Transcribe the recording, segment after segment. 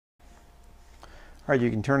All right,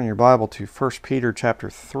 you can turn in your Bible to 1 Peter chapter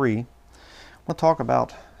 3. I'm going to talk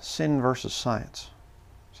about sin versus science.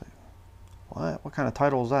 Say, what kind of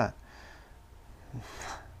title is that?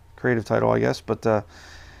 Creative title, I guess. But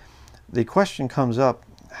the question comes up,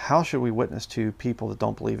 how should we witness to people that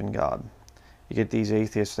don't believe in God? You get these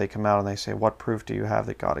atheists, they come out and they say, what proof do you have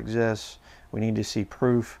that God exists? We need to see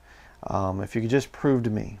proof. If you could just prove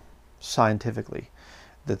to me, scientifically,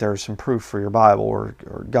 that there's some proof for your Bible or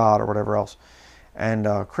God or whatever else. And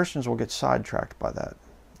Christians will get sidetracked by that.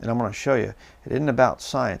 And I'm going to show you, it isn't about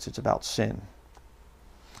science, it's about sin.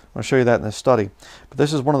 I'm going to show you that in this study. But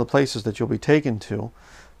this is one of the places that you'll be taken to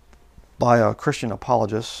by Christian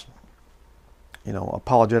apologists,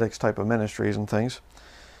 apologetics type of ministries and things.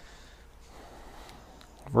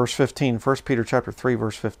 Verse 15, 1 Peter chapter 3,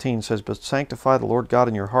 verse 15 says, But sanctify the Lord God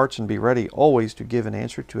in your hearts, and be ready always to give an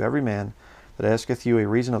answer to every man that asketh you a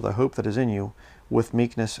reason of the hope that is in you, with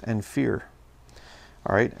meekness and fear.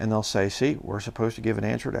 All right, and they'll say, see, we're supposed to give an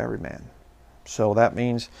answer to every man. So that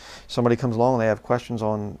means somebody comes along and they have questions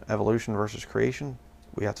on evolution versus creation.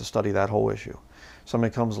 We have to study that whole issue.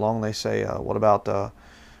 Somebody comes along and they say, what about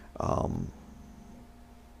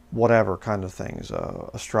whatever kind of things,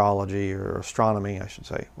 astrology or astronomy, I should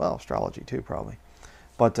say. Well, astrology too, probably.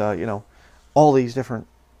 But, all these different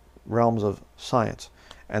realms of science.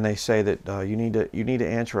 And they say that you need to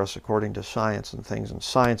answer us according to science and things. And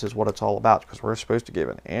science is what it's all about, because we're supposed to give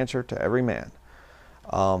an answer to every man.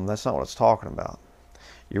 That's not what it's talking about.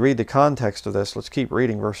 You read the context of this. Let's keep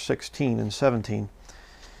reading verse 16 and 17.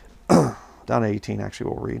 Down to 18, actually,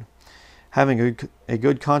 we'll read. Having a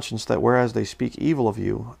good conscience, that whereas they speak evil of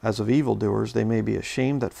you, as of evildoers, they may be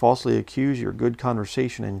ashamed that falsely accuse your good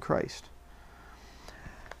conversation in Christ.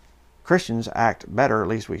 Christians act better, at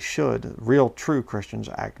least we should. Real, true Christians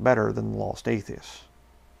act better than lost atheists.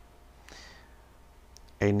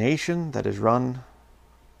 A nation that is run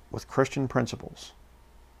with Christian principles,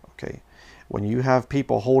 okay, when you have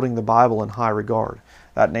people holding the Bible in high regard,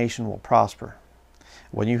 that nation will prosper.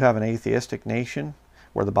 When you have an atheistic nation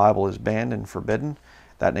where the Bible is banned and forbidden,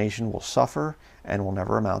 that nation will suffer and will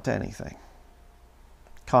never amount to anything.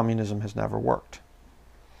 Communism has never worked.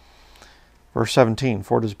 Verse 17,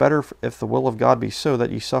 For it is better if the will of God be so,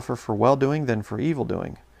 that ye suffer for well-doing than for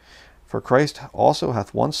evil-doing. For Christ also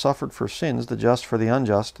hath once suffered for sins, the just for the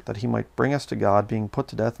unjust, that he might bring us to God, being put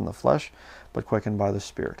to death in the flesh, but quickened by the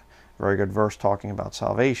Spirit. Very good verse talking about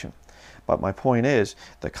salvation. But my point is,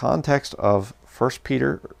 the context of 1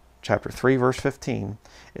 Peter chapter 3, verse 15,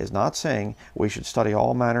 is not saying we should study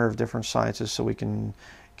all manner of different sciences so we can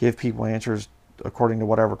give people answers according to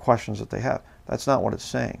whatever questions that they have. That's not what it's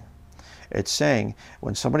saying. It's saying,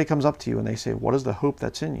 when somebody comes up to you and they say, what is the hope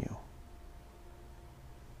that's in you?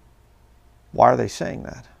 Why are they saying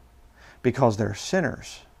that? Because they're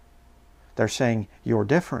sinners. They're saying, you're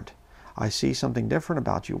different. I see something different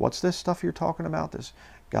about you. What's this stuff you're talking about? This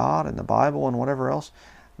God and the Bible and whatever else?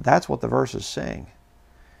 That's what the verse is saying.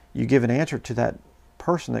 You give an answer to that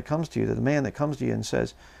person that comes to you, to the man that comes to you and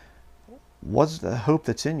says, what's the hope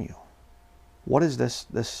that's in you? What is this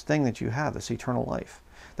thing that you have, this eternal life?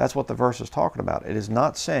 That's what the verse is talking about. It is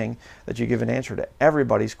not saying that you give an answer to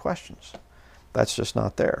everybody's questions. That's just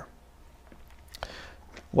not there.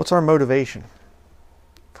 What's our motivation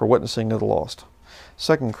for witnessing to the lost?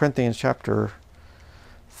 2 Corinthians chapter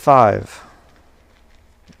 5.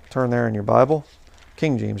 Turn there in your Bible.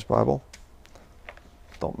 King James Bible.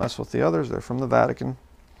 Don't mess with the others. They're from the Vatican.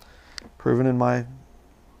 Proven in my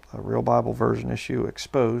Real Bible Version issue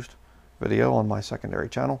exposed video on my secondary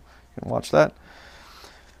channel. You can watch that.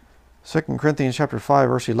 2 Corinthians chapter 5,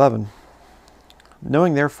 verse 11.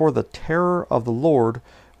 Knowing therefore the terror of the Lord,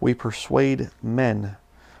 we persuade men,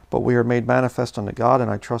 but we are made manifest unto God, and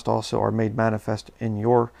I trust also are made manifest in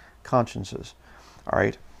your consciences. All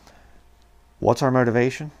right. What's our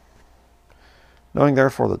motivation? Knowing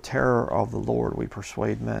therefore the terror of the Lord, we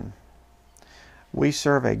persuade men. We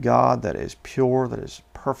serve a God that is pure, that is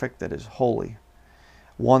perfect, that is holy.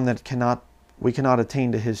 One that we cannot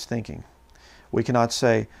attain to his thinking. We cannot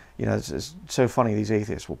say, it's so funny, these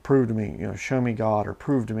atheists will prove to me, show me God, or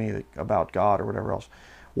prove to me about God, or whatever else.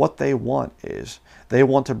 What they want is, they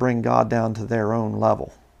want to bring God down to their own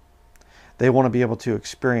level. They want to be able to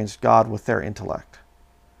experience God with their intellect.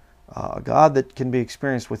 A God that can be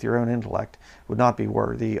experienced with your own intellect would not be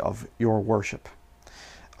worthy of your worship.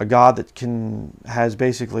 A God that has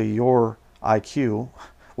basically your IQ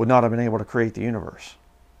would not have been able to create the universe.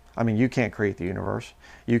 I mean, you can't create the universe.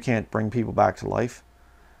 You can't bring people back to life,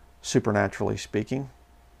 supernaturally speaking.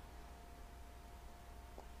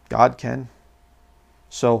 God can.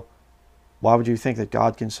 So why would you think that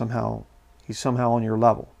God can he's somehow on your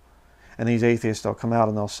level? And these atheists, they'll come out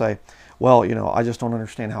and they'll say, well, you know, I just don't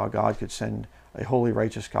understand how a holy,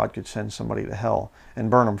 righteous God could send somebody to hell and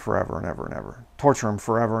burn them forever and ever and ever, torture them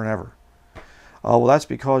forever and ever. Well, that's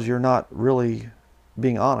because you're not really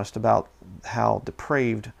being honest about how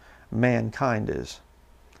depraved mankind is.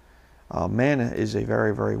 Man is a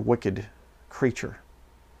very, very wicked creature.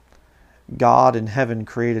 God in heaven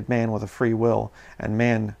created man with a free will, and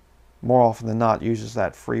man, more often than not, uses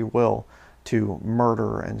that free will to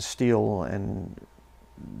murder and steal and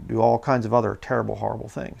do all kinds of other terrible, horrible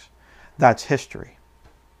things. That's history.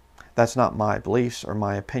 That's not my beliefs or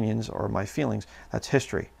my opinions or my feelings. That's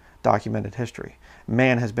history, documented history.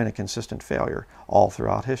 Man has been a consistent failure all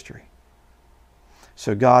throughout history.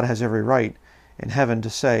 So God has every right in heaven to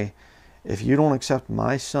say, if you don't accept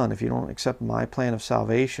my Son, if you don't accept my plan of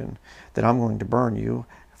salvation, then I'm going to burn you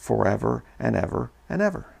forever and ever and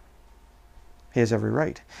ever. He has every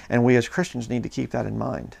right. And we as Christians need to keep that in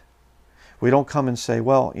mind. We don't come and say,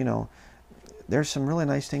 well, you know, there's some really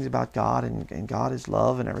nice things about God, and God is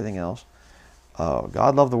love and everything else.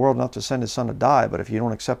 God loved the world enough to send his Son to die, but if you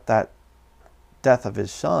don't accept that death of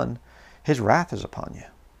his Son, his wrath is upon you.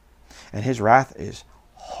 And his wrath is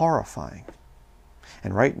horrifying.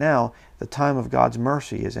 And right now, the time of God's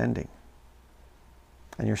mercy is ending.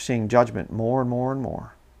 And you're seeing judgment more and more and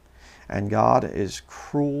more. And God is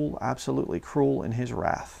cruel, absolutely cruel in his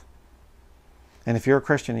wrath. And if you're a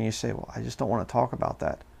Christian and you say, well, I just don't want to talk about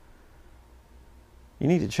that, you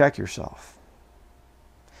need to check yourself.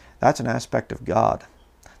 That's an aspect of God.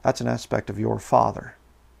 That's an aspect of your Father.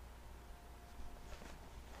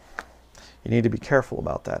 You need to be careful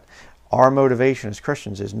about that. Our motivation as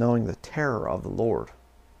Christians is knowing the terror of the Lord.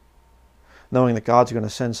 Knowing that God's going to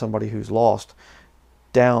send somebody who's lost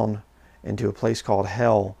down into a place called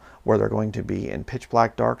hell, where they're going to be in pitch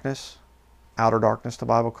black darkness, outer darkness the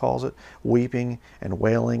Bible calls it, weeping and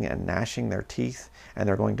wailing and gnashing their teeth, and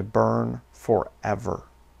they're going to burn forever.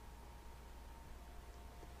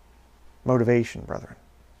 Motivation, brethren.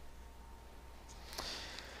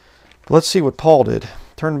 Let's see what Paul did.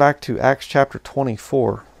 Turn back to Acts chapter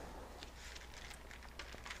 24.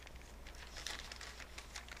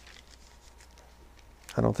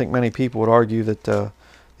 I don't think many people would argue that the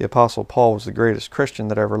Apostle Paul was the greatest Christian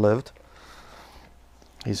that ever lived.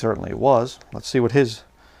 He certainly was. Let's see what his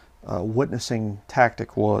witnessing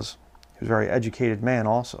tactic was. He was a very educated man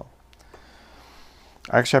also.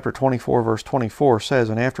 Acts chapter 24 verse 24 says,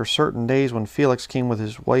 and after certain days when Felix came with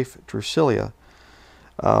his wife Drusilla,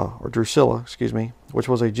 which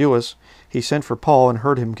was a Jewess, he sent for Paul and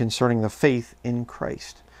heard him concerning the faith in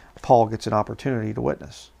Christ. Paul gets an opportunity to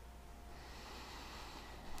witness.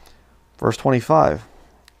 Verse 25,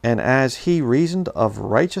 and as he reasoned of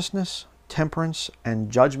righteousness, temperance,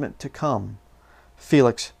 and judgment to come,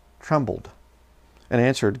 Felix trembled and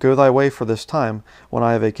answered, go thy way for this time. When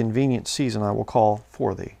I have a convenient season, I will call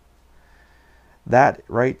for thee. That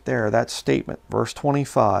right there, that statement, verse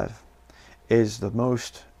 25, is the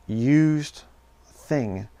most used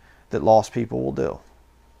thing that lost people will do.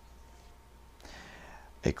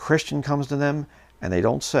 A Christian comes to them and they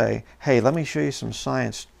don't say, hey, let me show you some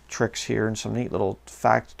science tricks here and some neat little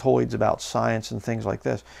factoids about science and things like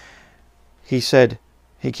this. He said,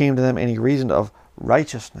 he came to them and he reasoned of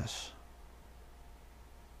righteousness.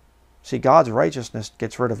 See, God's righteousness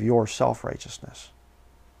gets rid of your self-righteousness.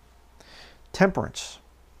 Temperance.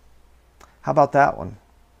 How about that one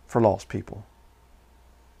for lost people?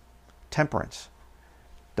 Temperance.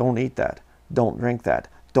 Don't eat that. Don't drink that.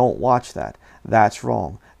 Don't watch that. That's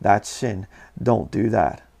wrong. That's sin. Don't do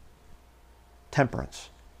that. Temperance.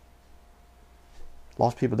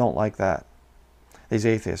 Lost people don't like that. These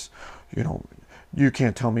atheists, you know, you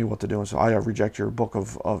can't tell me what to do, and so I reject your book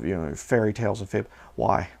of you know, fairy tales and fib.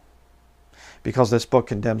 Why? Because this book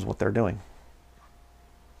condemns what they're doing.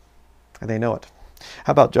 And they know it.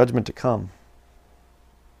 How about judgment to come?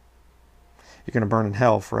 You're going to burn in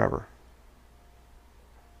hell forever.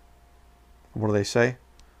 What do they say?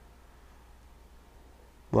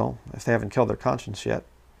 Well, if they haven't killed their conscience yet,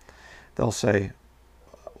 they'll say,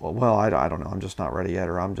 well, I don't know, I'm just not ready yet,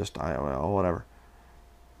 or whatever.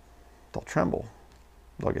 They'll tremble.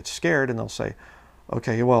 They'll get scared and they'll say,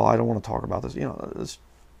 okay, well, I don't want to talk about this. You know, let's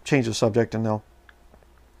change the subject, and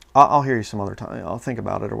I'll hear you some other time. I'll think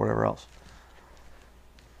about it or whatever else.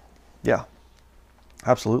 Yeah,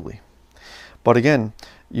 absolutely. But again,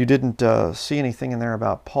 you didn't see anything in there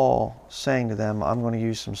about Paul saying to them, I'm going to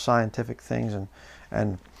use some scientific things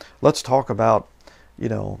and let's talk about, you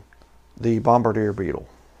know, the bombardier beetle.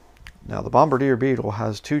 Now, the bombardier beetle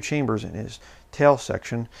has 2 chambers in his tail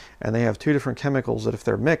section, and they have 2 different chemicals that if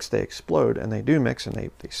they're mixed, they explode, and they do mix, and they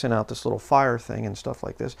send out this little fire thing and stuff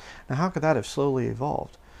like this. Now, how could that have slowly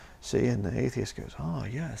evolved? See, and the atheist goes, oh,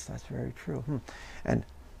 yes, that's very true. And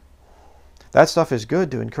that stuff is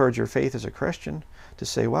good to encourage your faith as a Christian, to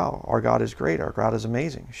say, wow, our God is great, our God is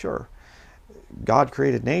amazing. Sure, God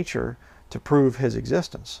created nature to prove his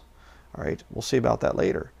existence. All right, we'll see about that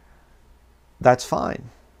later. That's fine.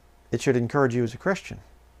 It should encourage you as a Christian.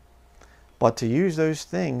 But to use those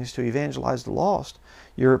things to evangelize the lost,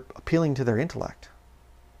 you're appealing to their intellect.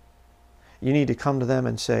 You need to come to them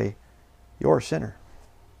and say, you're a sinner.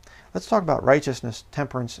 Let's talk about righteousness,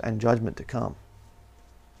 temperance, and judgment to come.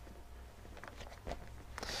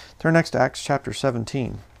 Turn next to Acts chapter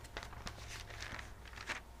 17.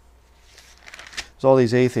 There's all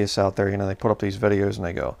these atheists out there, they put up these videos and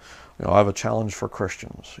they go, I have a challenge for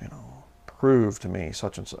Christians, prove to me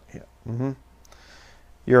such and such. Yeah.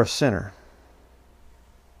 You're a sinner.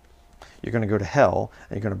 You're going to go to hell,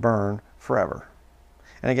 and you're going to burn forever.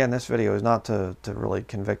 And again, this video is not to really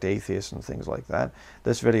convict atheists and things like that.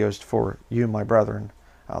 This video is for you, my brethren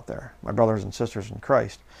out there, my brothers and sisters in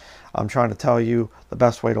Christ. I'm trying to tell you the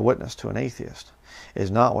best way to witness to an atheist is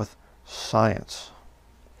not with science.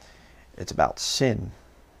 It's about sin.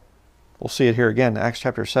 We'll see it here again, Acts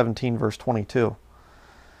chapter 17, verse 22.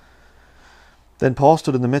 Then Paul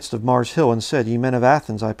stood in the midst of Mars Hill and said, Ye men of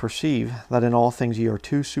Athens, I perceive that in all things ye are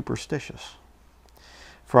too superstitious.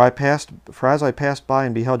 For as I passed by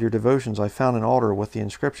and beheld your devotions, I found an altar with the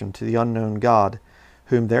inscription, To the unknown God,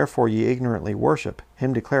 whom therefore ye ignorantly worship,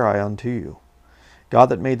 him declare I unto you. God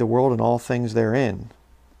that made the world and all things therein,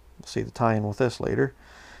 we'll see the tie-in with this later,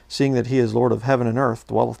 seeing that he is Lord of heaven and earth,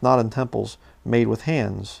 dwelleth not in temples made with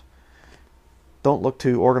hands. Don't look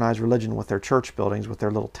to organized religion with their church buildings, with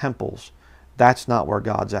their little temples. That's not where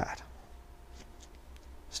God's at.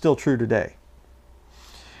 Still true today.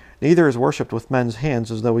 Neither is worshipped with men's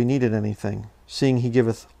hands as though he needed anything, seeing he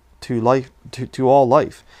giveth to all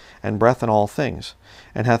life, and breath in all things,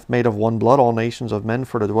 and hath made of one blood all nations of men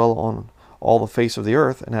for to dwell on all the face of the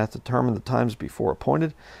earth, and hath determined the times before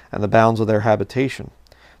appointed, and the bounds of their habitation,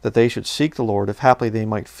 that they should seek the Lord, if haply they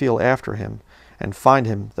might feel after him, and find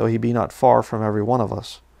him, though he be not far from every one of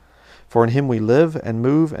us. For in him we live, and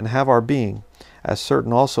move, and have our being, as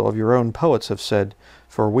certain also of your own poets have said,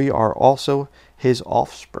 for we are also his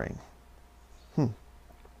offspring.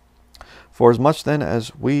 For as much then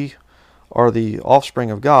as we are the offspring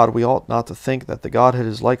of God, we ought not to think that the Godhead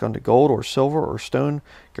is like unto gold, or silver, or stone,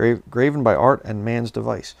 graven by art and man's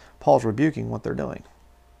device. Paul's rebuking what they're doing.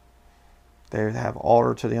 They have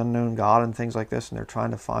altar to the unknown God and things like this, and they're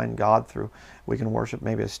trying to find God through, we can worship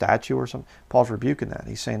maybe a statue or something. Paul's rebuking that.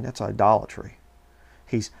 He's saying that's idolatry.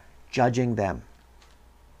 He's judging them.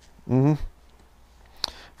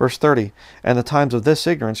 Verse 30, and the times of this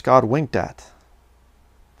ignorance God winked at.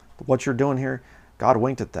 What you're doing here, God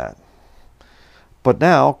winked at that. But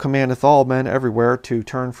now commandeth all men everywhere to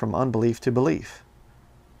turn from unbelief to belief.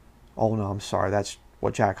 Oh no, I'm sorry, that's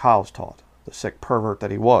what Jack Hyles taught, the sick pervert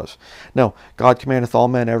that he was. No, God commandeth all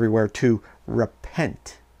men everywhere to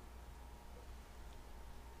repent.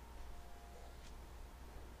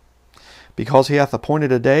 Because he hath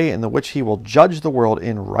appointed a day in the which he will judge the world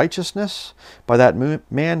in righteousness by that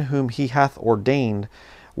man whom he hath ordained,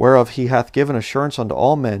 whereof he hath given assurance unto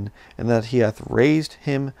all men, and that he hath raised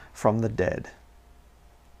him from the dead.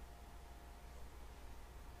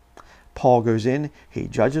 Paul goes in, he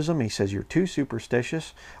judges them, he says, you're too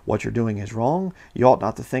superstitious, what you're doing is wrong, you ought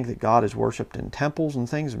not to think that God is worshipped in temples and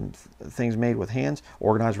things made with hands.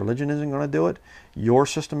 Organized religion isn't going to do it, your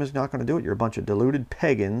system is not going to do it, you're a bunch of deluded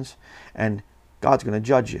pagans, and God's going to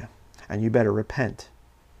judge you, and you better repent.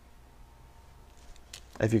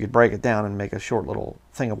 If you could break it down and make a short little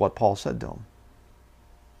thing of what Paul said to him.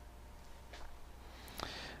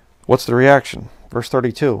 What's the reaction? Verse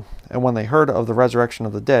 32, and when they heard of the resurrection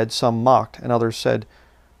of the dead, some mocked, and others said,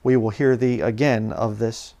 we will hear thee again of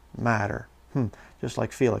this matter. Just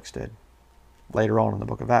like Felix did later on in the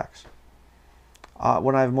book of Acts.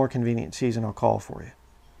 When I have a more convenient season, I'll call for you.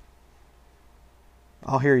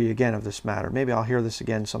 I'll hear you again of this matter. Maybe I'll hear this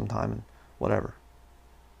again sometime, and whatever.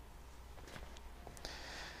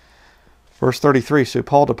 Verse 33, so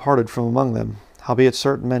Paul departed from among them, howbeit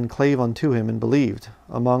certain men clave unto him and believed,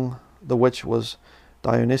 among the which was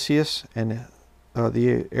Dionysius and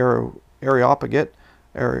the Areopagite,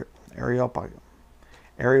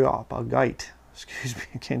 excuse me,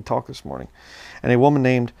 I can't talk this morning, and a woman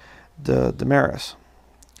named Damaris,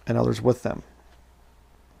 and others with them.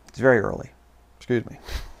 It's very early, excuse me.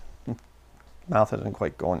 Mouth isn't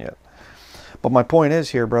quite going yet. But my point is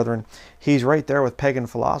here, brethren, he's right there with pagan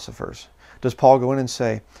philosophers. Does Paul go in and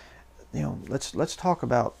say, let's talk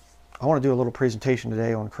about, I want to do a little presentation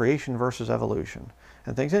today on creation versus evolution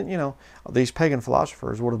and things. And, these pagan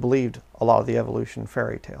philosophers would have believed a lot of the evolution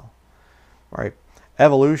fairy tale, right?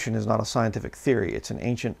 Evolution is not a scientific theory. It's an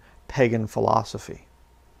ancient pagan philosophy.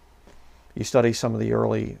 You study some of the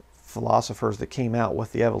early philosophers that came out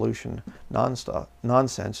with the evolution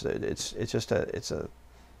nonsense. It's a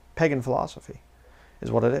pagan philosophy is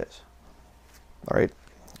what it is. All right?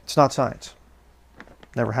 It's not science.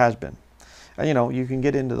 Never has been. And you can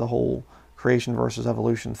get into the whole creation versus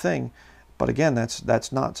evolution thing, but again,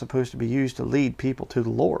 that's not supposed to be used to lead people to the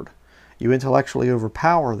Lord. You intellectually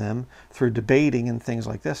overpower them through debating and things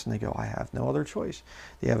like this, and they go, I have no other choice.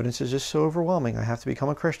 The evidence is just so overwhelming, I have to become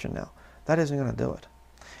a Christian now. That isn't going to do it.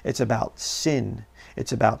 It's about sin.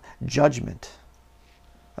 It's about judgment.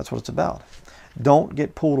 That's what it's about. Don't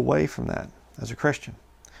get pulled away from that as a Christian.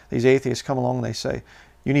 These atheists come along and they say,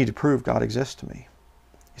 you need to prove God exists to me.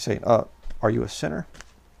 You say, are you a sinner?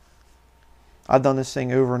 I've done this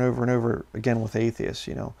thing over and over and over again with atheists,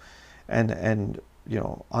 and I'm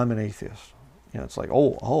an atheist. It's like,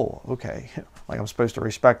 oh, okay. Like I'm supposed to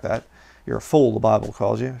respect that. You're a fool, the Bible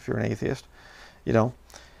calls you, if you're an atheist.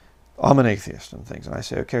 I'm an atheist and things. And I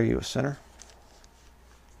say, okay, are you a sinner?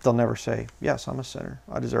 They'll never say, yes, I'm a sinner.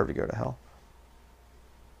 I deserve to go to hell.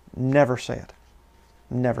 Never say it.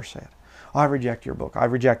 Never say it. I reject your book. I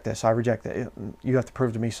reject this. I reject that. You have to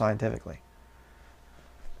prove to me scientifically.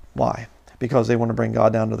 Why? Because they want to bring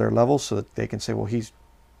God down to their level so that they can say, well, he's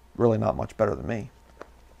really not much better than me.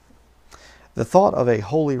 The thought of a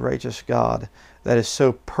holy, righteous God that is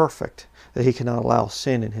so perfect that he cannot allow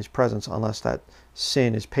sin in his presence unless that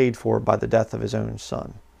sin is paid for by the death of his own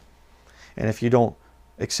son. And if you don't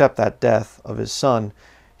accept that death of his son,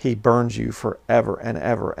 he burns you forever and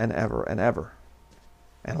ever and ever and ever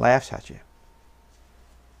and laughs at you.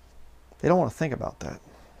 They don't want to think about that.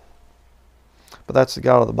 But that's the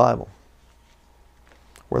God of the Bible,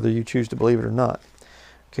 whether you choose to believe it or not.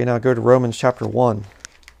 Okay, now go to Romans chapter 1.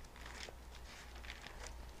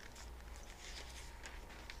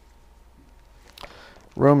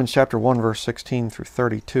 Romans chapter 1, verse 16 through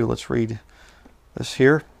 32. Let's read this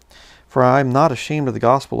here. For I am not ashamed of the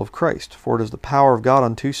gospel of Christ, for it is the power of God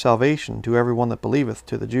unto salvation to everyone that believeth,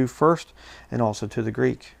 to the Jew first, and also to the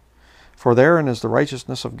Greek. For therein is the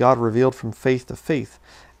righteousness of God revealed from faith to faith,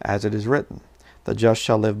 as it is written, the just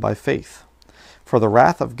shall live by faith. For the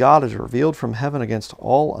wrath of God is revealed from heaven against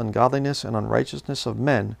all ungodliness and unrighteousness of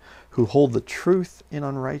men who hold the truth in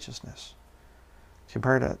unrighteousness.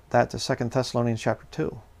 Compare that to 2 Thessalonians chapter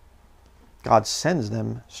 2. God sends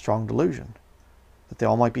them strong delusion, that they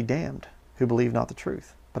all might be damned, who believe not the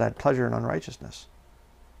truth, but had pleasure in unrighteousness.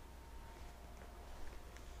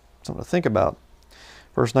 Something to think about.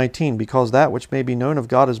 Verse 19, because that which may be known of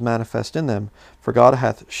God is manifest in them, for God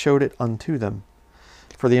hath showed it unto them.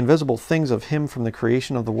 For the invisible things of him from the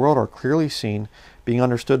creation of the world are clearly seen, being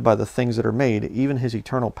understood by the things that are made, even his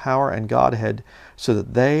eternal power and Godhead, so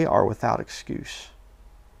that they are without excuse.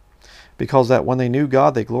 Because that when they knew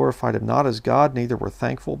God, they glorified him not as God, neither were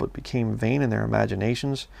thankful, but became vain in their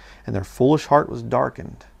imaginations, and their foolish heart was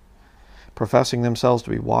darkened. Professing themselves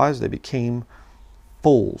to be wise, they became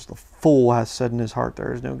fools. The fool hath said in his heart,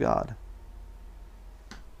 there is no God.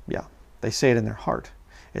 Yeah, they say it in their heart.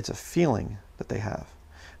 It's a feeling that they have.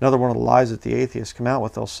 Another one of the lies that the atheists come out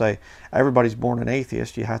with, they'll say, everybody's born an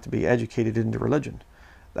atheist, you have to be educated into religion.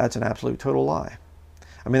 That's an absolute total lie.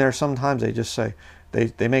 I mean, there are sometimes they just say,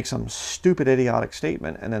 they make some stupid, idiotic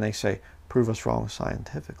statement, and then they say, prove us wrong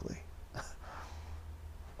scientifically.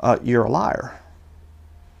 You're a liar.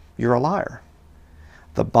 You're a liar.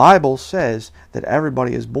 The Bible says that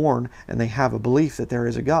everybody is born and they have a belief that there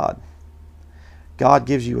is a God. God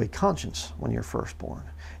gives you a conscience when you're first born.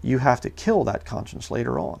 You have to kill that conscience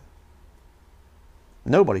later on.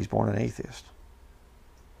 Nobody's born an atheist.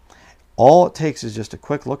 All it takes is just a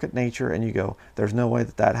quick look at nature and you go, there's no way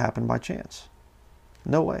that that happened by chance.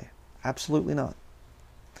 No way. Absolutely not.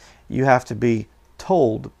 You have to be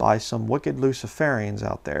told by some wicked Luciferians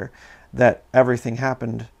out there that everything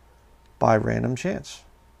happened by random chance.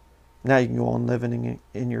 Now you can go on living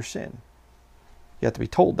in your sin. You have to be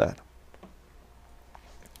told that.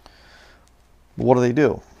 But what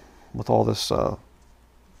do with all this,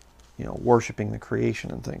 worshiping the creation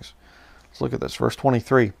and things? Let's look at this. Verse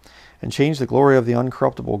 23. And change the glory of the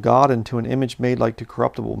uncorruptible God into an image made like to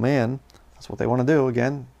corruptible man. That's what they want to do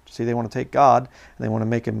again. See, they want to take God and they want to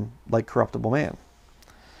make him like corruptible man.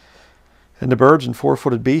 And to birds and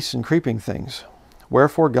four-footed beasts and creeping things.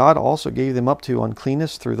 Wherefore God also gave them up to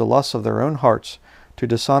uncleanness through the lusts of their own hearts, to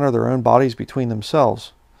dishonor their own bodies between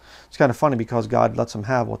themselves. It's kind of funny because God lets them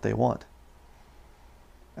have what they want.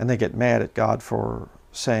 And they get mad at God for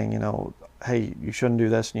saying, hey, you shouldn't do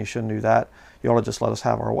this and you shouldn't do that. You ought to just let us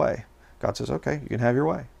have our way. God says, okay, you can have your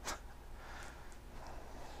way.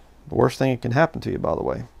 The worst thing that can happen to you, by the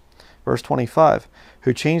way. Verse 25,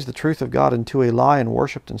 who changed the truth of God into a lie and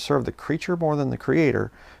worshipped and served the creature more than the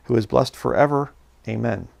Creator, who is blessed forever.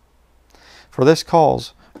 Amen. For this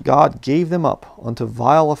cause God gave them up unto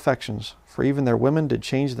vile affections, for even their women did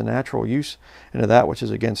change the natural use into that which is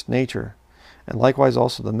against nature. And likewise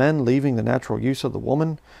also the men, leaving the natural use of the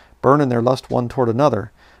woman, burn in their lust one toward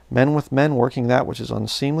another, men with men working that which is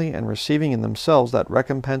unseemly, and receiving in themselves that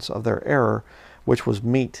recompense of their error, which was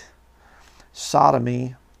meat.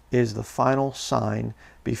 Sodomy is the final sign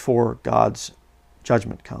before God's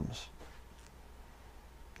judgment comes.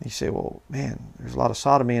 You say, well, man, there's a lot of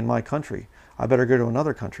sodomy in my country. I better go to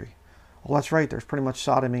another country. Well, that's right. There's pretty much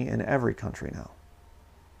sodomy in every country now.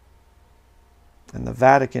 And the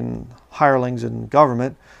Vatican hirelings in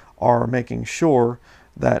government are making sure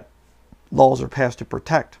that laws are passed to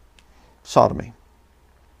protect sodomy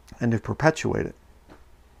and to perpetuate it.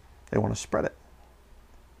 They want to spread it.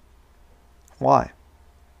 Why?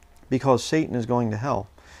 Because Satan is going to hell.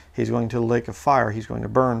 He's going to the lake of fire. He's going to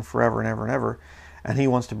burn forever and ever and ever. And he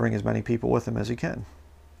wants to bring as many people with him as he can.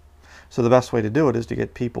 So the best way to do it is to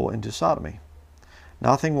get people into sodomy.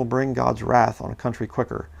 Nothing will bring God's wrath on a country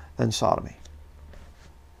quicker than sodomy.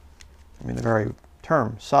 I mean, the very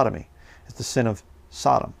term, sodomy, is the sin of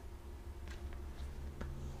Sodom.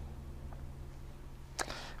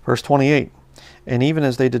 Verse 28, and even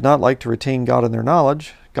as they did not like to retain God in their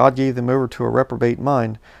knowledge, God gave them over to a reprobate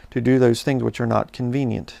mind to do those things which are not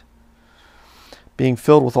convenient, being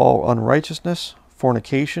filled with all unrighteousness,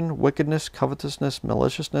 fornication, wickedness, covetousness,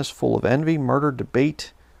 maliciousness, full of envy, murder,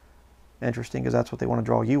 debate. Interesting, because that's what they want to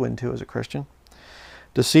draw you into as a Christian.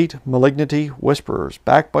 Deceit, malignity, whisperers,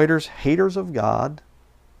 backbiters, haters of God.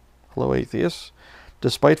 Hello, atheists.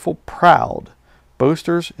 Despiteful, proud,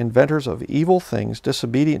 boasters, inventors of evil things,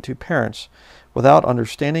 disobedient to parents, without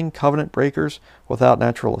understanding, covenant breakers, without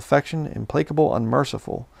natural affection, implacable,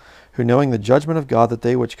 unmerciful, who knowing the judgment of God, that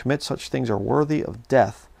they which commit such things are worthy of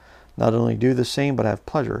death, not only do the same, but have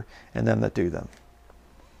pleasure in them that do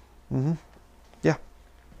them. Yeah.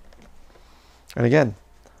 And again,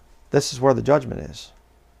 this is where the judgment is.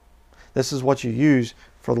 This is what you use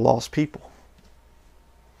for the lost people.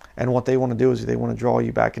 And what they want to do is they want to draw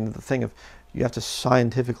you back into the thing of, you have to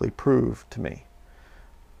scientifically prove to me.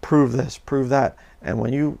 Prove this, prove that. And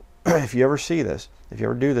when you, if you ever see this, if you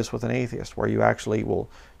ever do this with an atheist, where you actually will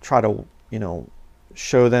try to,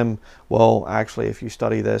 show them, well, actually, if you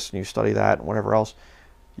study this and you study that and whatever else,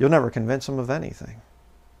 you'll never convince them of anything.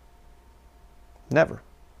 Never.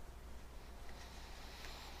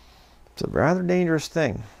 It's a rather dangerous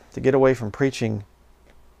thing to get away from preaching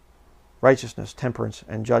righteousness, temperance,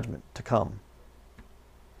 and judgment to come.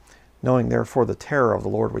 Knowing, therefore, the terror of the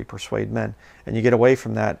Lord we persuade men. And you get away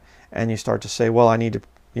from that and you start to say, well, I need to,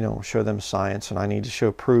 show them science and I need to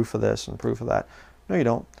show proof of this and proof of that. No, you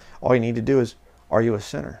don't. All you need to do is, are you a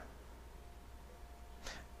sinner?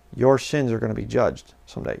 Your sins are going to be judged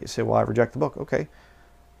someday. You say, well, I reject the book. Okay.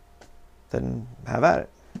 Then have at it.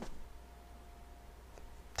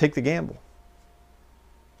 Take the gamble.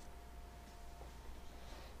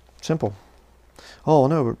 Simple. Oh,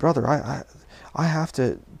 no, but brother, I have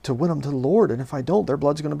to win them to the Lord, and if I don't, their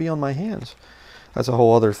blood's going to be on my hands. That's a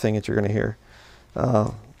whole other thing that you're going to hear.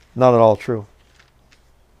 Not at all true.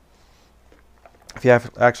 If you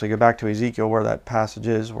have to actually go back to Ezekiel, where that passage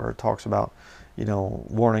is, where it talks about,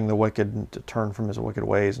 warning the wicked to turn from his wicked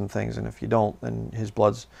ways and things, and if you don't, then his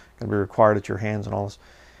blood's going to be required at your hands and all this.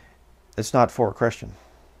 It's not for a Christian.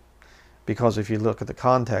 Because if you look at the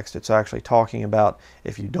context, it's actually talking about,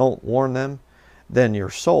 if you don't warn them, then your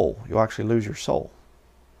soul, you'll actually lose your soul.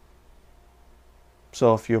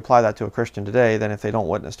 So if you apply that to a Christian today, then if they don't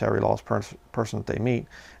witness to every lost person that they meet,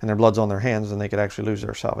 and their blood's on their hands, then they could actually lose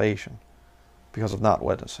their salvation because of not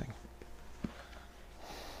witnessing.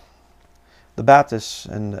 The Baptists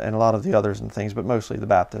and a lot of the others and things, but mostly the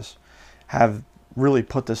Baptists, have really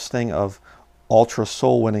put this thing of ultra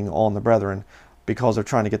soul winning on the brethren because they're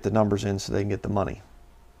trying to get the numbers in so they can get the money.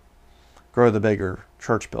 Grow the bigger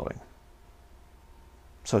church building.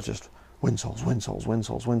 So it's just win souls, win souls, win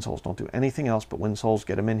souls, win souls. Don't do anything else but win souls,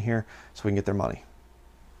 get them in here so we can get their money.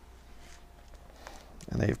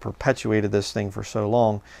 And they've perpetuated this thing for so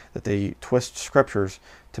long that they twist scriptures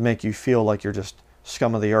to make you feel like you're just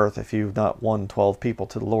scum of the earth if you've not won 12 people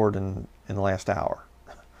to the Lord in the last hour.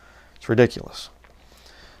 It's ridiculous.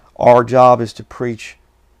 Our job is to preach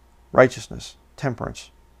righteousness, temperance,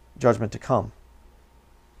 judgment to come.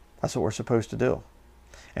 That's what we're supposed to do.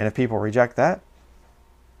 And if people reject that,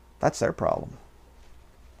 that's their problem.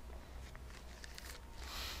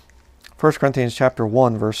 1 Corinthians chapter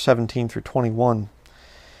 1, verse 17 through 21.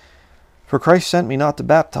 For Christ sent me not to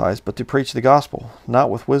baptize, but to preach the gospel, not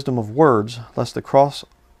with wisdom of words, lest the cross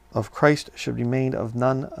of Christ should be made of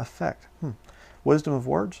none effect. Wisdom of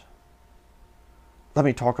words? Let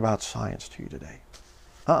me talk about science to you today.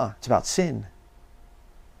 It's about sin.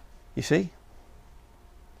 You see?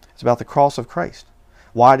 It's about the cross of Christ.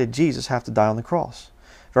 Why did Jesus have to die on the cross?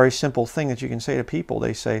 Very simple thing that you can say to people.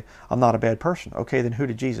 They say, I'm not a bad person. Okay, then who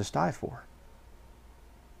did Jesus die for?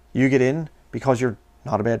 You get in because you're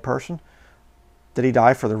not a bad person? Did he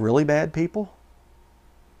die for the really bad people?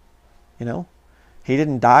 You know? He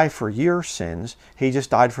didn't die for your sins. He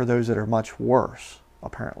just died for those that are much worse,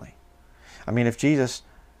 apparently. I mean, if Jesus,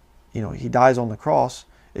 he dies on the cross,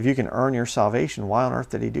 if you can earn your salvation, why on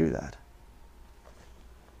earth did he do that?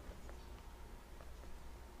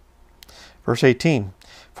 Verse 18,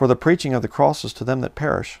 for the preaching of the cross is to them that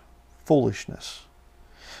perish foolishness,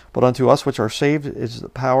 but unto us which are saved is the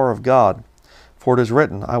power of God. For it is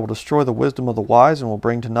written, I will destroy the wisdom of the wise, and will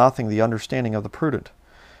bring to nothing the understanding of the prudent.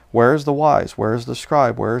 Where is the wise? Where is the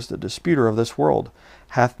scribe? Where is the disputer of this world?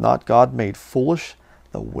 Hath not God made foolish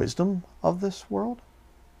the wisdom of this world?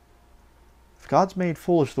 If God's made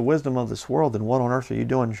foolish the wisdom of this world, then what on earth are you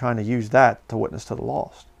doing trying to use that to witness to the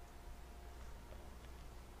lost?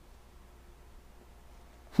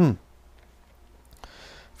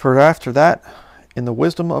 For after that, in the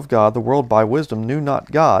wisdom of God, the world by wisdom knew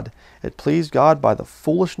not God. It pleased God by the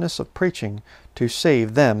foolishness of preaching to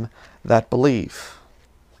save them that believe.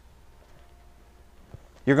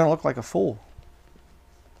 You're going to look like a fool.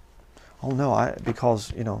 Oh no,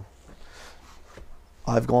 because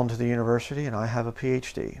I've gone to the university and I have a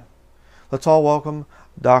PhD. Let's all welcome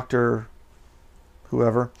Dr.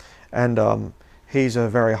 whoever. And he's a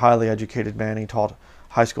very highly educated man. He taught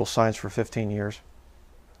high school science for 15 years.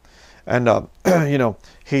 And,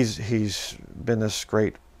 he's been this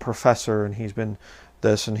great professor, and he's been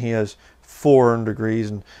this, and he has 4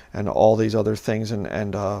 degrees and all these other things.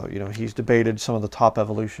 And he's debated some of the top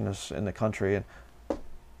evolutionists in the country. And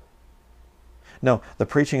no, the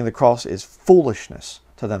preaching of the cross is foolishness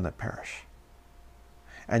to them that perish.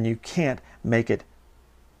 And you can't make it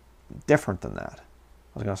different than that.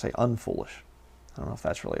 I was going to say unfoolish. I don't know if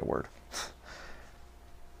that's really a word.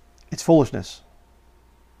 It's foolishness.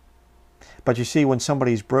 But you see, when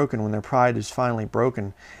somebody's broken, when their pride is finally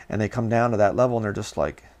broken, and they come down to that level, and they're just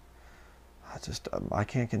like, I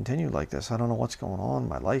can't continue like this. I don't know what's going on.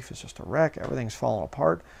 My life is just a wreck. Everything's falling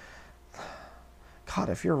apart. God,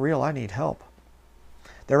 if you're real, I need help.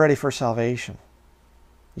 They're ready for salvation.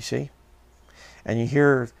 You see? And you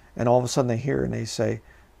hear, and all of a sudden they hear, and they say,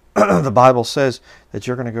 the Bible says that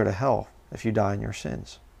you're going to go to hell if you die in your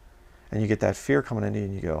sins. And you get that fear coming into you,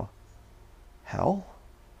 and you go, hell?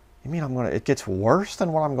 You mean it gets worse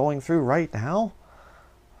than what I'm going through right now?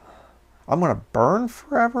 I'm going to burn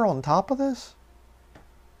forever on top of this?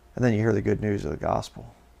 And then you hear the good news of the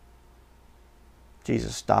gospel.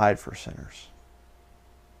 Jesus died for sinners.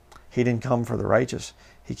 He didn't come for the righteous.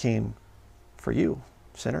 He came for you,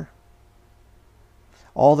 sinner.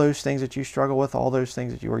 All those things that you struggle with, all those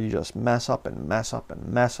things that where you just mess up and mess up and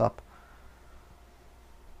mess up.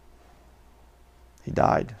 He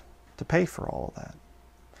died to pay for all of that.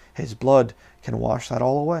 His blood can wash that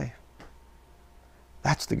all away.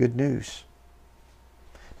 That's the good news.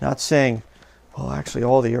 Not saying, well, actually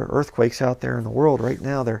all the earthquakes out there in the world right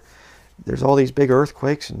now, there's all these big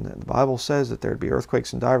earthquakes, and the Bible says that there'd be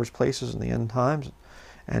earthquakes in divers places in the end times.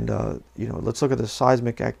 And, let's look at the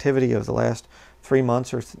seismic activity of the last 3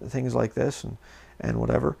 months or things like this and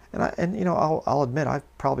whatever. And I'll admit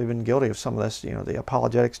I've probably been guilty of some of this, the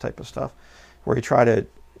apologetics type of stuff, where you try to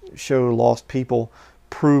show lost people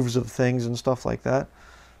proofs of things and stuff like that.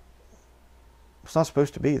 It's not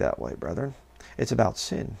supposed to be that way, brethren. It's about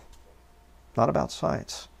sin, not about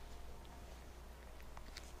science.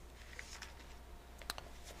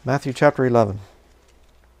 Matthew chapter 11.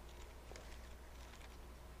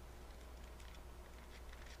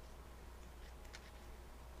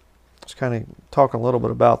 Just kind of talk a little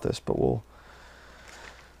bit about this, but we'll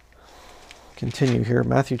continue here.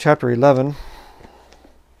 Matthew chapter 11.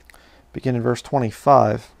 Begin in verse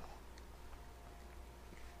 25.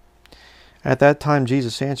 At that time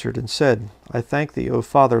Jesus answered and said, I thank thee, O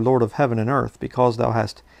Father, Lord of heaven and earth, because thou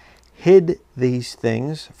hast hid these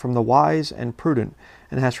things from the wise and prudent,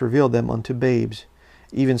 and hast revealed them unto babes.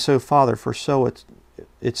 Even so, Father, for so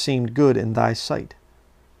it seemed good in thy sight.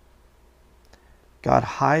 God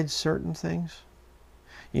hides certain things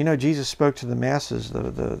You know, Jesus spoke to the masses,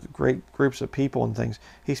 the great groups of people and things.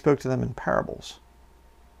 He spoke to them in parables.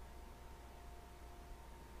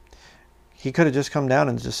 He could have just come down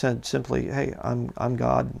and just said simply, hey, I'm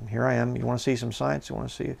God, and here I am. You want to see some science? You want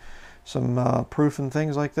to see some proof and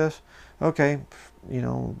things like this? Okay, you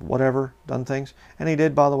know, whatever, done things. And he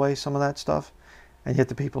did, by the way, some of that stuff. And yet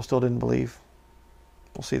the people still didn't believe.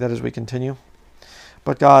 We'll see that as we continue.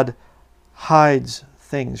 But God hides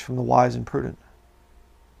things from the wise and prudent.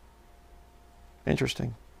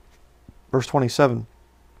 Interesting. Verse 27.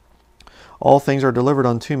 All things are delivered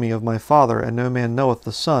unto me of my Father, and no man knoweth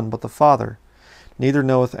the Son but the Father. Neither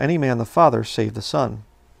knoweth any man the Father save the Son.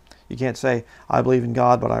 You can't say, I believe in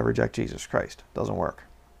God, but I reject Jesus Christ. It doesn't work.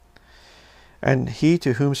 And he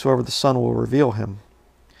to whomsoever the Son will reveal him.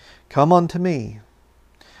 Come unto me,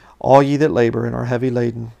 all ye that labor and are heavy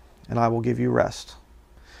laden, and I will give you rest.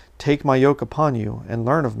 Take my yoke upon you, and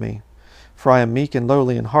learn of me. For I am meek and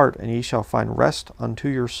lowly in heart, and ye shall find rest unto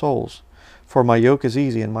your souls. For my yoke is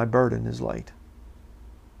easy, and my burden is light.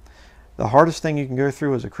 The hardest thing you can go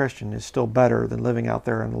through as a Christian is still better than living out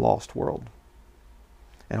there in a lost world.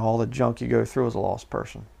 And all the junk you go through as a lost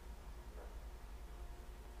person.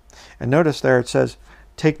 And notice there it says,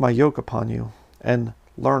 take my yoke upon you, and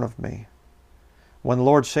learn of me. When the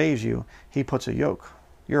Lord saves you, He puts a yoke.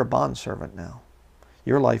 You're a bondservant now.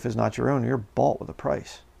 Your life is not your own. You're bought with a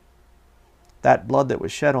price. That blood that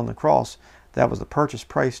was shed on the cross, that was the purchase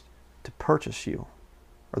price to purchase you.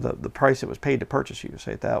 Or the price that was paid to purchase you,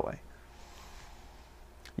 say it that way.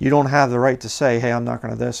 You don't have the right to say, hey, I'm not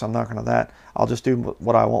going to this, I'm not going to that. I'll just do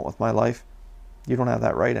what I want with my life. You don't have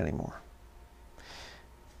that right anymore.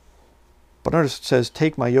 But notice it says,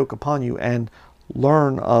 take my yoke upon you and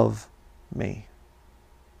learn of me.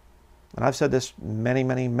 And I've said this many,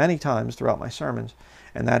 many, many times throughout my sermons,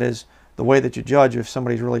 and that is the way that you judge if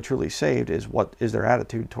somebody's really truly saved is what is their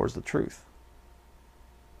attitude towards the truth.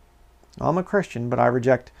 Now, I'm a Christian, but I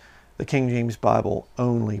reject the King James Bible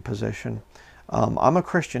only position. I'm a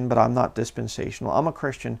Christian, but I'm not dispensational. I'm a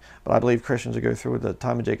Christian, but I believe Christians will go through the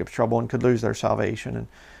time of Jacob's trouble and could lose their salvation,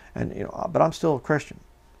 and you know, but I'm still a Christian.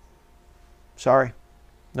 Sorry.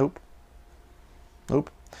 Nope.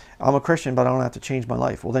 Nope. I'm a Christian, but I don't have to change my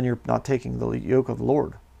life. Well, then you're not taking the yoke of the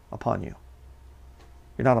Lord upon you.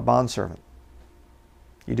 You're not a bondservant.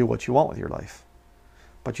 You do what you want with your life.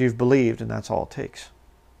 But you've believed, and that's all it takes.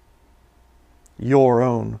 Your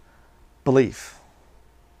own belief.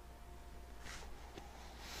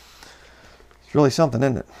 It's really something,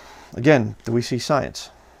 isn't it? Again, do we see science?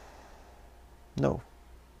 No.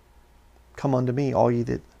 Come unto me, all ye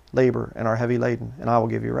that labor and are heavy laden, and I will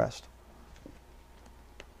give you rest.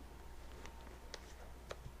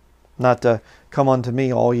 Not to come unto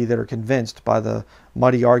me, all ye that are convinced by the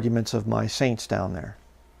mighty arguments of my saints down there,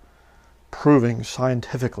 proving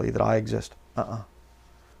scientifically that I exist. Are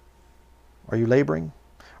you laboring?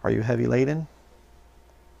 Are you heavy laden?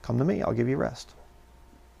 Come to me, I'll give you rest.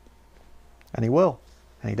 And He will,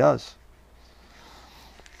 and He does.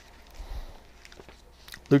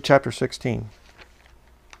 Luke chapter 16.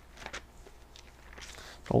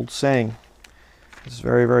 Old saying. It's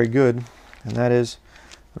very, very good, and that is,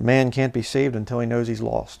 a man can't be saved until he knows he's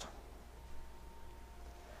lost.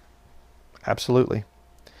 Absolutely.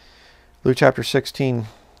 Luke chapter 16,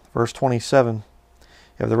 verse 27. You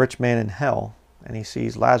have the rich man in hell, and he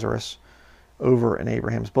sees Lazarus over in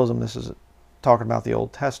Abraham's bosom. This is talking about the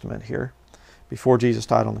Old Testament here, before Jesus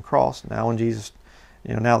died on the cross. Now when Jesus,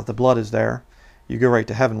 now that the blood is there, you go right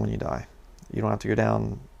to heaven when you die. You don't have to go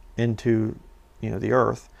down into, the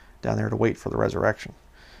earth, down there to wait for the resurrection.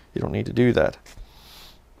 You don't need to do that.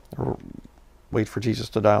 Or wait for Jesus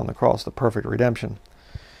to die on the cross, the perfect redemption.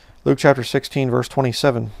 Luke chapter 16, verse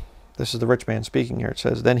 27. This is the rich man speaking here. It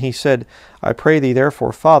says, Then he said, I pray thee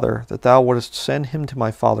therefore, Father, that thou wouldest send him to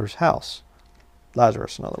my father's house.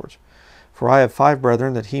 Lazarus, in other words. For I have 5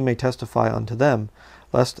 brethren, that he may testify unto them,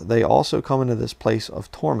 lest they also come into this place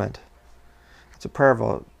of torment. It's a prayer of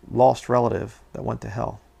a lost relative that went to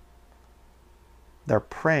hell. They're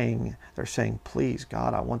praying, they're saying, please,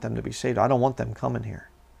 God, I want them to be saved. I don't want them coming here.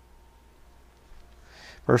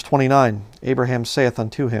 Verse 29, Abraham saith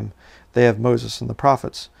unto him, They have Moses and the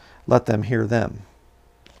prophets, let them hear them.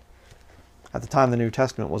 At the time the New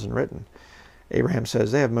Testament wasn't written, Abraham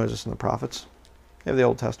says, they have Moses and the prophets. They have the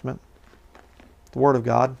Old Testament, the Word of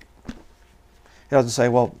God. He doesn't say,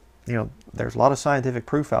 well, there's a lot of scientific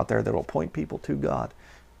proof out there that will point people to God.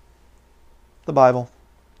 The Bible.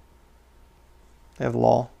 They have the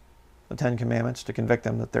law, the 10 Commandments to convict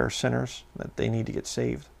them that they're sinners, that they need to get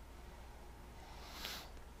saved.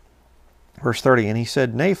 Verse 30, and he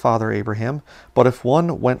said, Nay, Father Abraham, but if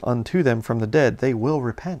one went unto them from the dead, they will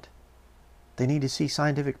repent. They need to see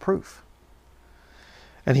scientific proof.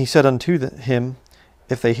 And he said unto him,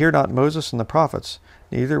 If they hear not Moses and the prophets,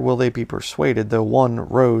 neither will they be persuaded, though one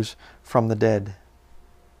rose from the dead.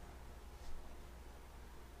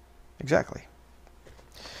 Exactly.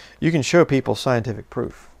 You can show people scientific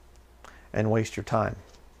proof and waste your time.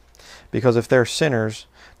 Because if they're sinners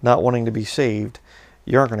not wanting to be saved,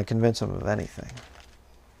 you aren't going to convince them of anything.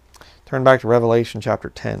 Turn back to Revelation chapter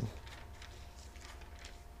 10.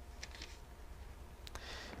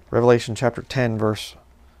 Revelation chapter 10, verse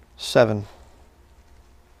 7.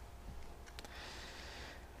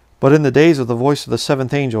 But in the days of the voice of the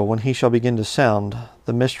seventh angel, when he shall begin to sound,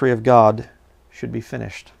 the mystery of God should be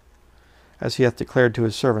finished, as he hath declared to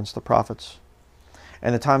his servants the prophets.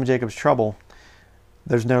 In the time of Jacob's trouble,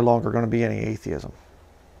 there's no longer going to be any atheism.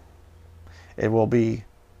 It will be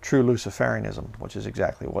true Luciferianism, which is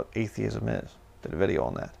exactly what atheism is. Did a video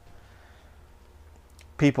on that.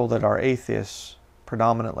 People that are atheists,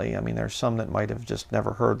 predominantly, I mean, there's some that might have just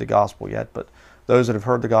never heard the gospel yet, but those that have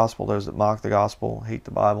heard the gospel, those that mock the gospel, hate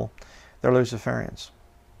the Bible, they're Luciferians.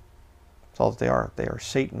 That's all that they are. They are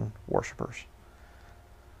Satan worshippers.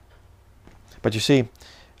 But you see,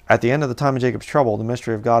 at the end of the time of Jacob's trouble, the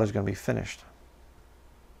mystery of God is going to be finished.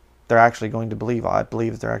 They're actually going to believe. I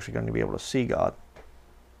believe that they're actually going to be able to see God.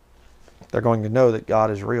 They're going to know that God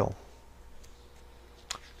is real.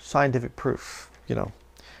 Scientific proof, you know.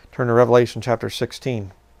 Turn to Revelation chapter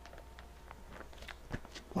 16.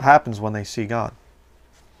 What happens when they see God?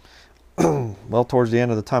 Well, towards the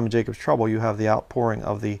end of the time of Jacob's trouble, you have the outpouring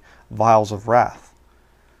of the vials of wrath.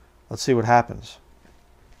 Let's see what happens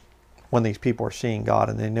when these people are seeing God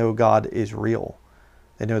and they know God is real.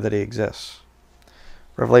 They know that he exists.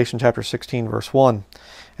 Revelation chapter 16, verse 1.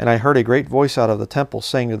 And I heard a great voice out of the temple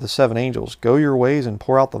saying to the seven angels, Go your ways and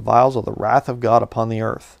pour out the vials of the wrath of God upon the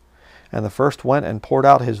earth. And the first went and poured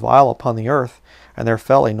out his vial upon the earth, and there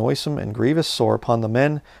fell a noisome and grievous sore upon the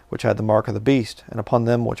men which had the mark of the beast, and upon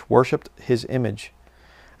them which worshipped his image.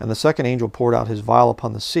 And the second angel poured out his vial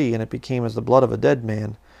upon the sea, and it became as the blood of a dead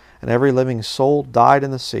man, and every living soul died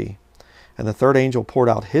in the sea. And the third angel poured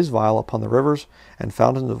out his vial upon the rivers and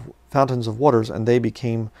fountains of waters, and they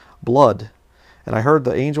became blood. And I heard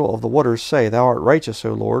the angel of the waters say, Thou art righteous,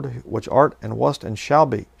 O Lord, which art and wast and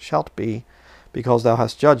shalt be, because thou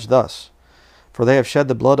hast judged thus. For they have shed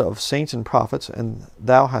the blood of saints and prophets, and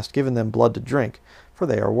thou hast given them blood to drink, for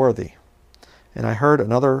they are worthy. And I heard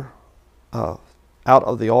another out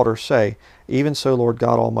of the altar say, Even so, Lord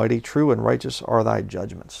God Almighty, true and righteous are thy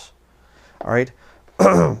judgments. All right?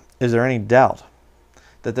 Is there any doubt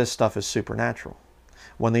that this stuff is supernatural?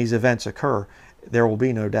 When these events occur, there will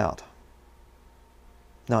be no doubt.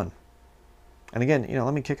 None. And again, you know,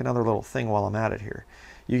 let me kick another little thing while I'm at it here.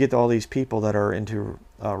 You get all these people that are into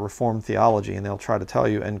Reformed theology, and they'll try to tell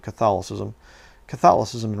you, and Catholicism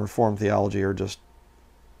and Reformed theology are just,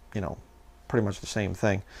 you know, pretty much the same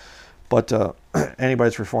thing. But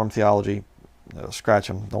anybody's Reformed theology, scratch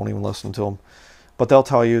them, don't even listen to them. But they'll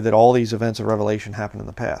tell you that all these events of Revelation happened in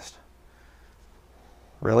the past.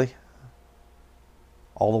 Really?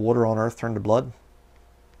 All the water on earth turned to blood?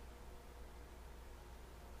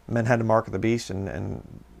 Men had the mark of the beast,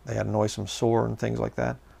 and they had a noisome sore and things like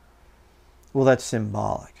that. Well, that's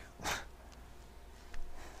symbolic.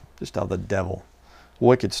 Just of the devil.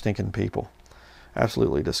 Wicked, stinking people.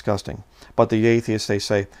 Absolutely disgusting. But the atheists, they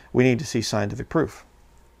say, we need to see scientific proof.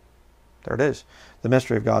 There it is. The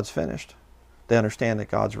mystery of God's finished. They understand that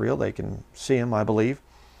God's real. They can see him, I believe.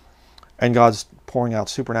 And God's pouring out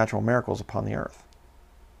supernatural miracles upon the earth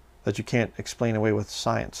that you can't explain away with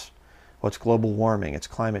science. Well, it's global warming, it's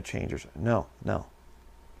climate change. No, no.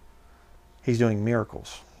 He's doing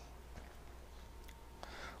miracles.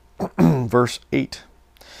 Verse 8.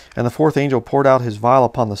 And the fourth angel poured out his vial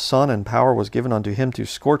upon the sun, and power was given unto him to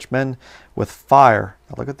scorch men with fire.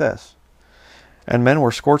 Now look at this. And men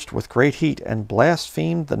were scorched with great heat, and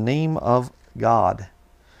blasphemed the name of God,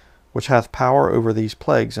 which hath power over these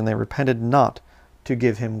plagues, and they repented not to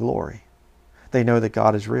give him glory. They know that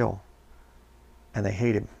God is real, and they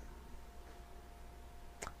hate him.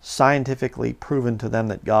 Scientifically proven to them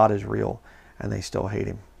that God is real, and they still hate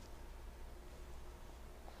him.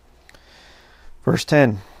 Verse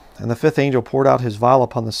 10. And the fifth angel poured out his vial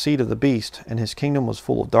upon the seat of the beast, and his kingdom was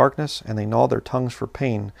full of darkness, and they gnawed their tongues for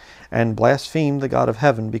pain, and blasphemed the God of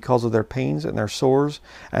heaven because of their pains and their sores,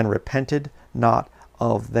 and repented not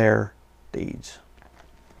of their deeds.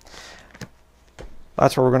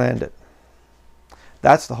 That's where we're going to end it.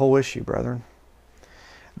 That's the whole issue, brethren.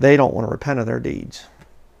 They don't want to repent of their deeds.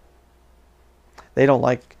 They don't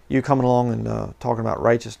like you coming along and talking about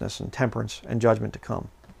righteousness and temperance and judgment to come.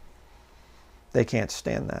 They can't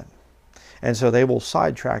stand that. And so they will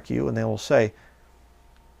sidetrack you and they will say,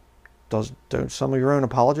 don't some of your own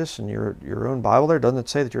apologists and your own Bible there, doesn't it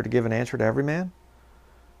say that you're to give an answer to every man?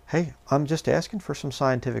 Hey, I'm just asking for some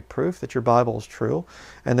scientific proof that your Bible is true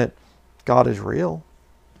and that God is real.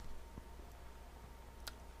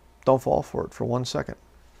 Don't fall for it for 1 second.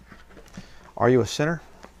 Are you a sinner?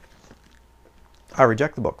 I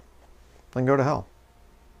reject the book. Then go to hell.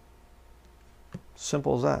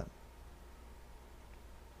 Simple as that.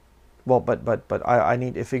 Well, but I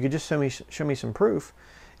need, if you could just show me some proof,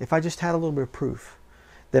 if I just had a little bit of proof,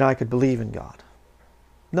 then I could believe in God.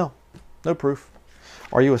 No proof.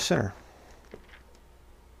 Are you a sinner?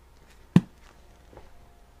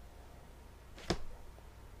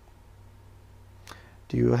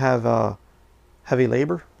 Do you have heavy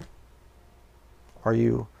labor? Are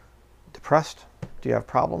you depressed? Do you have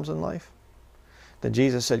problems in life? Then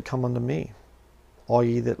Jesus said, come unto me, all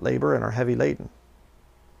ye that labor and are heavy laden,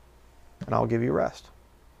 and I'll give you rest.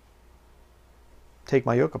 Take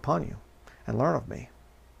my yoke upon you and learn of me.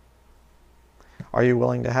 Are you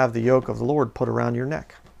willing to have the yoke of the Lord put around your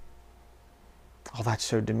neck? Oh, that's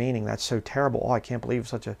so demeaning. That's so terrible. Oh, I can't believe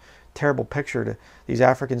such a terrible picture to these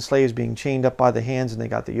African slaves being chained up by the hands and they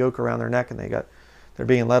got the yoke around their neck and they're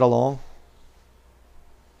being led along.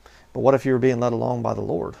 But what if you were being led along by the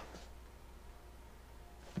Lord?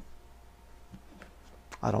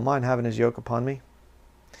 I don't mind having his yoke upon me.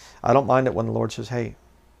 I don't mind it when the Lord says, hey,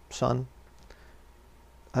 son,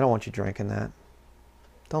 I don't want you drinking that.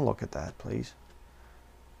 Don't look at that, please.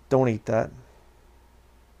 Don't eat that.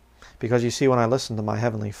 Because you see, when I listen to my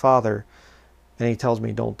Heavenly Father and he tells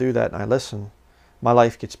me don't do that and I listen, my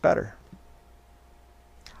life gets better.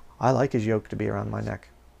 I like his yoke to be around my neck.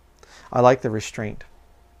 I like the restraint.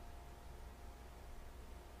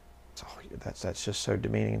 So that's just so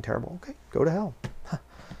demeaning and terrible. Okay, go to hell.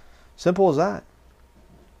 Simple as that.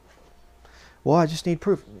 Well, I just need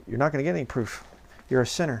proof. You're not going to get any proof. You're a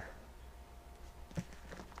sinner.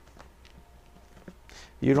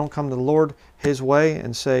 You don't come to the Lord his way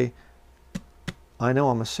and say, I know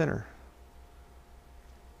I'm a sinner.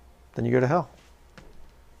 Then you go to hell.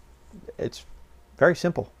 It's very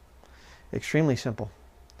simple. Extremely simple.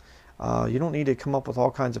 You don't need to come up with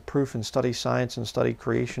all kinds of proof and study science and study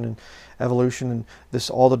creation and evolution and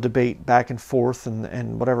all the debate back and forth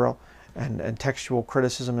and whatever else, and textual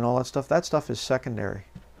criticism and all that stuff. That stuff is secondary.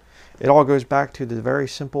 It all goes back to the very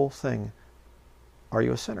simple thing. Are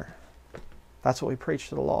you a sinner? That's what we preach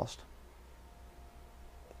to the lost.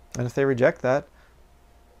 And if they reject that,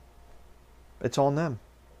 it's on them.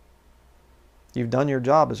 You've done your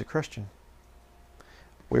job as a Christian.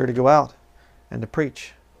 We're to go out and to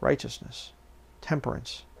preach righteousness,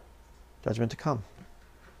 temperance, judgment to come.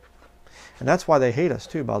 And that's why they hate us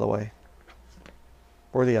too, by the way.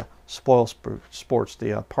 We're the spoil sports,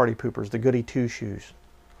 the party poopers, the goody two-shoes,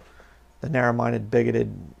 the narrow-minded,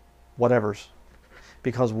 bigoted whatevers.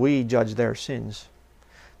 Because we judge their sins.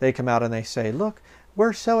 They come out and they say, look,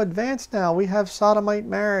 we're so advanced now. We have sodomite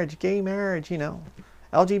marriage, gay marriage,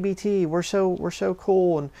 LGBT. We're so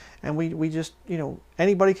cool, and we just,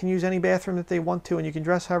 anybody can use any bathroom that they want to, and you can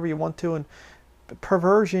dress however you want to, and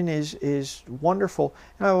perversion is wonderful.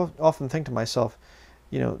 And I often think to myself,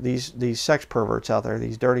 these sex perverts out there,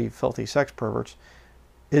 these dirty, filthy sex perverts,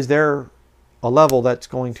 is there a level that's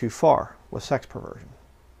going too far with sex perversion?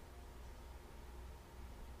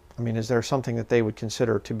 I mean, is there something that they would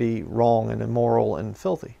consider to be wrong and immoral and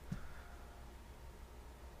filthy?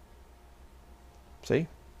 See?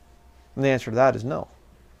 And the answer to that is no.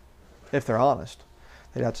 If they're honest,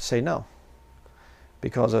 they'd have to say no.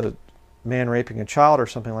 Because a man raping a child or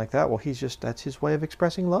something like that, well, that's his way of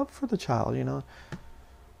expressing love for the child,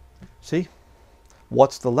 See?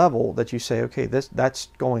 What's the level that you say, okay, that's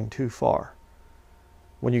going too far?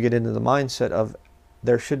 When you get into the mindset of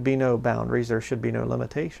there should be no boundaries, there should be no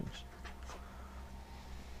limitations.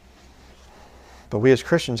 But we as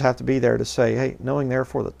Christians have to be there to say, hey, knowing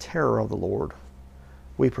therefore the terror of the Lord,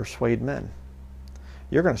 we persuade men.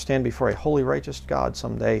 You're going to stand before a holy, righteous God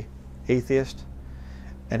someday, atheist,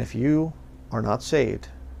 and if you are not saved,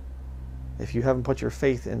 if you haven't put your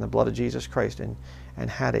faith in the blood of Jesus Christ and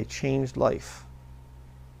had a changed life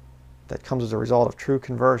that comes as a result of true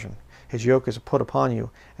conversion, his yoke is put upon you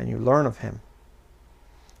and you learn of him.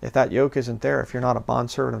 If that yoke isn't there, if you're not a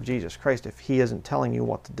bondservant of Jesus Christ, if he isn't telling you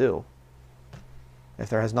what to do, if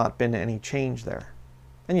there has not been any change there.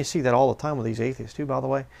 And you see that all the time with these atheists too, by the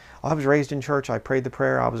way. I was raised in church, I prayed the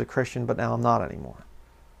prayer, I was a Christian, but now I'm not anymore.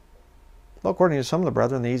 Well, according to some of the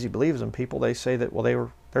brethren, the easy believism people, they say that, well, they were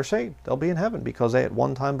They're saved. They'll be in heaven because they at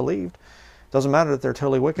one time believed. Doesn't matter that they're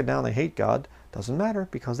totally wicked now and they hate God. Doesn't matter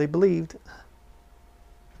because they believed.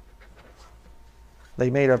 They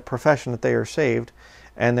made a profession that they are saved,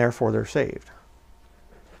 and therefore they're saved.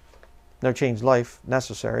 No changed life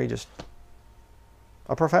necessary, just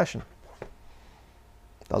a profession.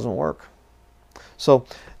 Doesn't work. So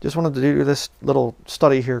just wanted to do this little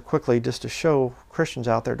study here quickly just to show Christians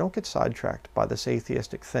out there, don't get sidetracked by this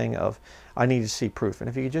atheistic thing of, I need to see proof. And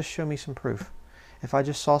if you could just show me some proof. If I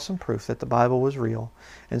just saw some proof that the Bible was real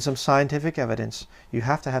and some scientific evidence, you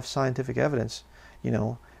have to have scientific evidence, you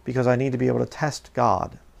know, because I need to be able to test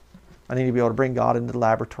God. I need to be able to bring God into the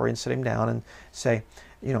laboratory and sit him down and say,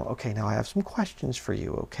 you know, okay, now I have some questions for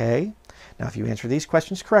you, okay? Now if you answer these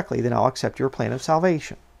questions correctly, then I'll accept your plan of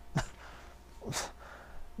salvation.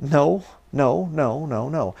 No, no, no, no,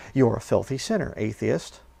 no. You're a filthy sinner,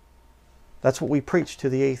 atheist. That's what we preach to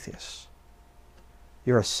the atheists.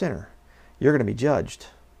 You're a sinner. You're going to be judged.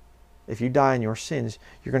 If you die in your sins,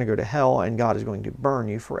 you're going to go to hell, and God is going to burn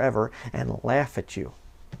you forever and laugh at you.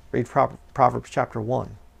 Read Proverbs chapter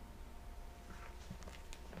 1.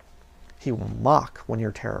 He will mock when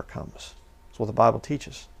your terror comes. That's what the Bible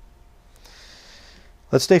teaches.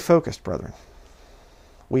 Let's stay focused, brethren.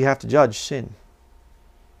 We have to judge sin.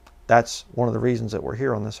 That's one of the reasons that we're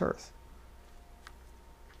here on this earth.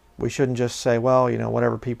 We shouldn't just say, well, you know,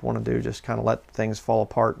 whatever people want to do, just kind of let things fall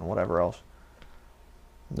apart and whatever else.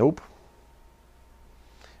 Nope.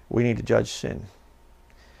 We need to judge sin.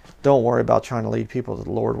 Don't worry about trying to lead people to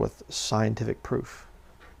the Lord with scientific proof.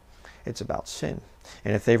 It's about sin.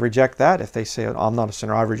 And if they reject that, if they say, I'm not a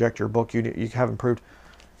sinner, I reject your book, you haven't proved,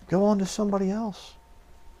 go on to somebody else.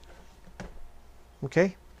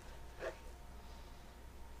 Okay?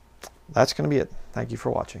 That's going to be it. Thank you for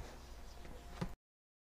watching.